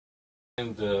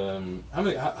And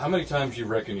how many times you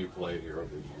reckon you played here over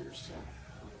the years?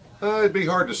 It'd be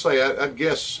hard to say. I'd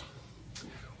guess,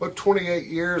 what, 28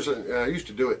 years. I used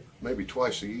to do it maybe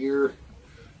twice a year.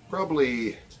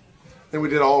 Probably, then we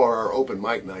did all our open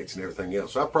mic nights and everything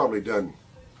else. I've probably done,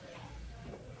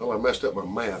 well, I messed up my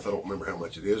math. I don't remember how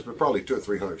much it is, but probably 200 or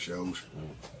 300 shows.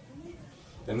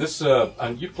 And this,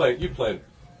 you played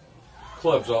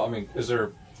clubs. I mean, is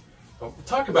there?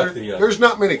 Talk about There's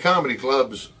not many comedy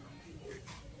clubs.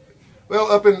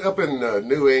 Well, up in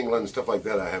New England and stuff like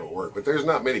that, I haven't worked, but there's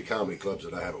not many comedy clubs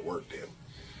that I haven't worked in.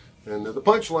 And the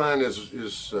Punchline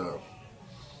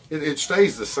it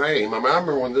stays the same. I mean, I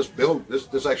remember when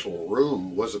this actual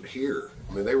room wasn't here.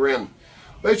 I mean, they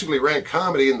basically ran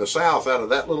comedy in the South out of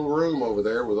that little room over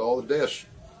there with all the desks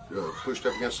pushed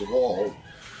up against the wall.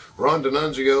 Ron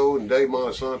D'Annunzio and Dave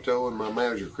Monsanto and my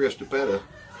manager Chris DePetta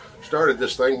started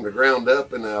this thing from the ground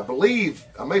up, and I believe,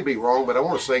 I may be wrong, but I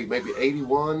want to say maybe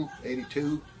 81,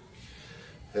 82.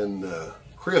 And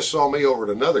Chris saw me over at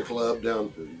another club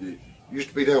it used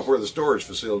to be down where the storage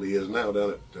facility is now, down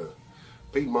at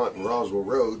Piedmont and Roswell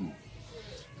Road. And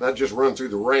I'd just run through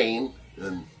the rain,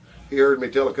 and he heard me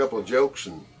tell a couple of jokes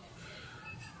and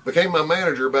became my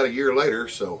manager about a year later.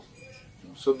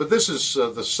 But this is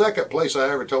the second place I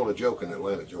ever told a joke in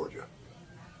Atlanta, Georgia.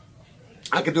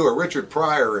 I could do a Richard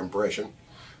Pryor impression,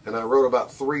 and I wrote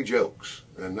about 3 jokes,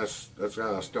 and that's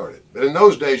how I started. But in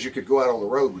those days, you could go out on the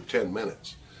road with 10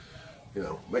 minutes. You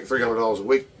know, make $300 a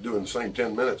week doing the same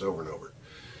 10 minutes over and over.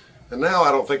 And now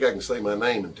I don't think I can say my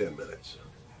name in 10 minutes.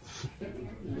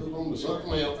 Move on to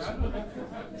something else.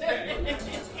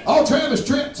 All Travis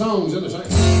Tritt songs in the same.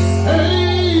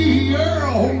 Hey,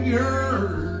 Earl,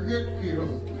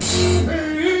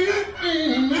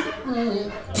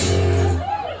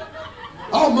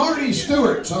 all Marty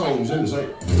Stewart songs in the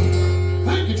same.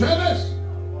 Thank you, Travis.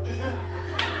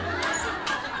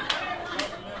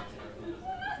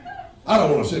 I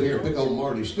don't want to sit here and pick on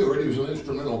Marty Stewart. He was an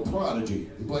instrumental prodigy.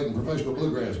 He played in professional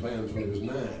bluegrass bands when he was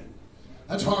 9.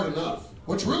 That's hard enough.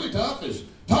 What's really tough is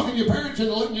talking to your parents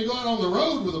into letting you go out on the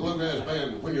road with a bluegrass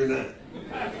band when you're 9.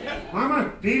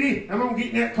 Mama, Dee, I'm going to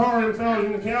get in that car and fellas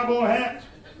in the cowboy hats.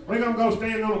 We're going to go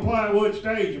stand on a plywood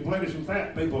stage and play to some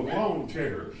fat people in lawn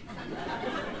chairs.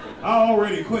 I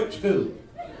already quit school.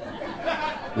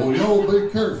 Well, y'all be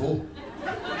careful.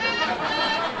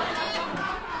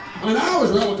 I mean, I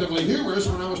was relatively humorous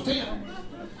when I was 10.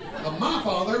 But my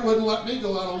father wouldn't let me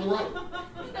go out on the road.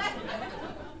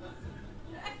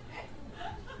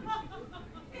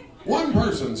 One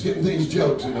person's getting these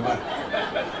jokes in the back.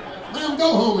 Ma'am,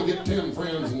 go home and get 10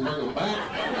 friends and bring them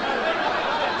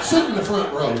back. Sit in the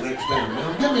front row next time,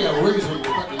 ma'am. Give me a reason if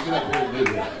I can get up here and do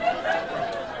this.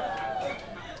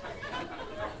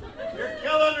 You're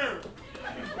killing her.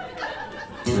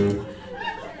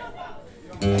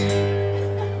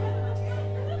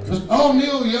 Just all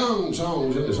Neil Young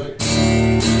songs in the same.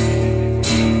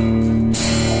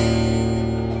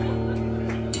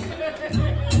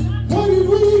 Why did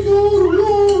we go to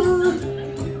war?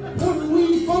 What did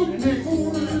we fight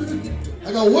for?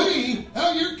 I go, we?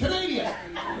 Hell, you're Canadian.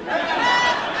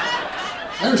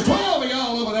 There's 12 of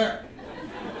y'all over there.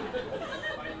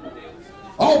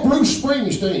 All Bruce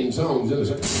Springsteen songs in the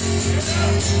same.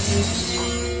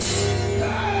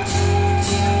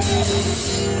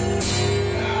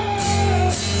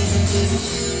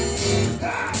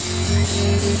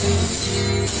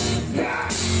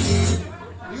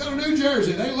 You go to New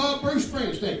Jersey, they love Bruce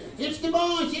Springsteen. It's the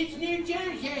boss, it's New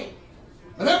Jersey.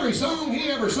 But every song he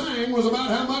ever sang was about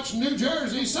how much New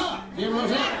Jersey sucked. You know what I'm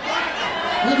saying?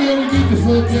 I gotta get the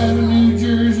fuck out of New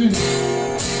Jersey.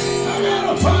 I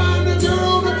gotta find a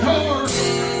girl to car.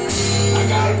 I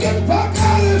gotta get the fuck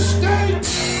out of the state.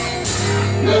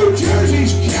 New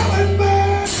Jersey's killing me.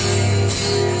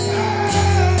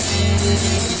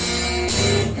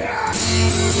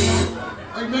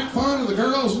 They make fun of the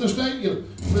girls in the state. You know,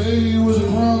 May was a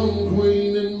prom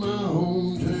queen in my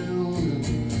hometown.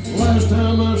 And last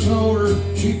time I saw her,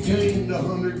 she gained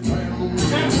 100 pounds.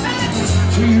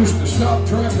 She used to stop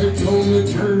traffic on the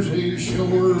Jersey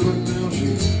Shore, but now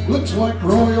she looks like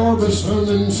Roy Orbison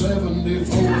in '74.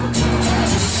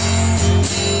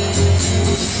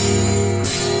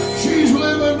 She's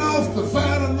living off the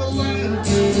fat of the land.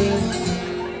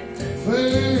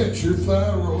 Fetch your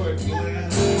thyroid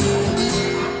gland.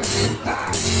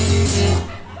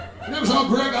 I never saw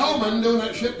Greg Allman doing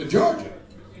that shit to Georgia.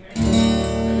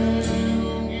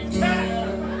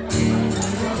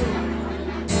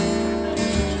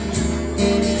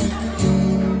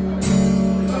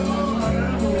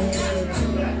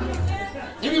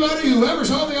 Anybody who ever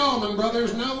saw the Allman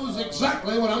Brothers knows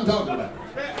exactly what I'm talking about.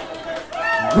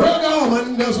 Greg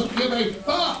Allman doesn't give a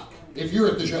fuck if you're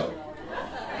at the show.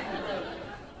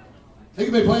 He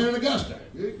could be playing in Augusta.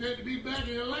 It's great to be back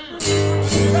in Atlanta.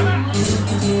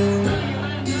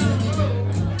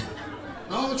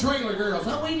 All the trailer girls.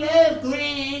 Oh, we love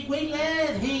Greg. We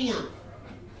love him.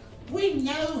 We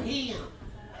know him.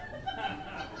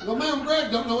 Well, ma'am,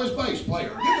 Greg don't know his bass player.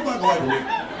 Get the buck away from me.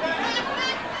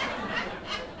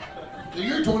 So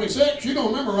you're 26. You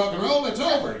don't remember rock and roll. It's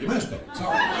over. You missed it.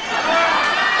 Sorry.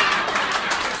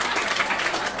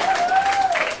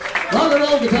 Rock and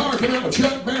roll guitar came out with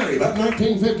Chuck Berry about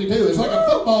 1952. It's like a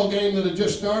football game that had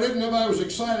just started, and everybody was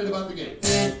excited about the game.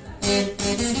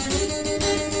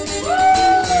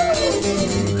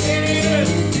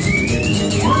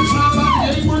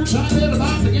 We're excited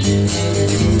about the game.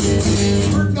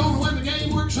 We're going to win the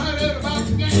game. We're excited about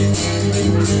the game.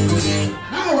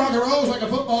 Now rock and roll is like a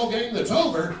football game that's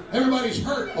over. Everybody's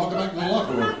hurt walking back to the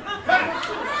locker room.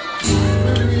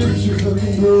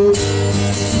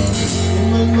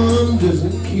 My mom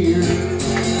doesn't care,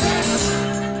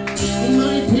 and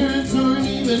my parents aren't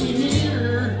even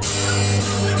here,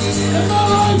 and my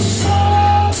life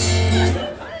sucks.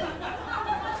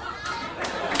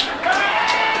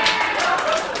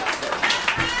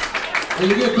 And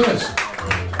you get this.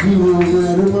 We were over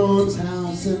at her mom's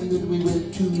house, and then we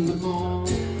went to the mall.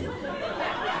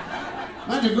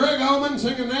 Imagine Greg Allman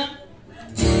singing that.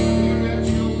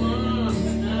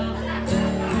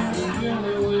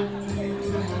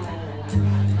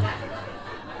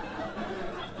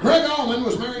 Greg Allman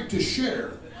was married to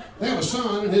Cher. They have a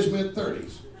son in his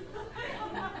mid-30s.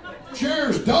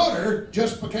 Cher's daughter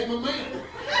just became a man.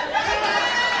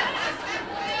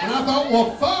 And I thought,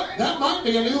 well, fuck, that might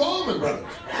be a new Allman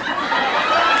Brothers.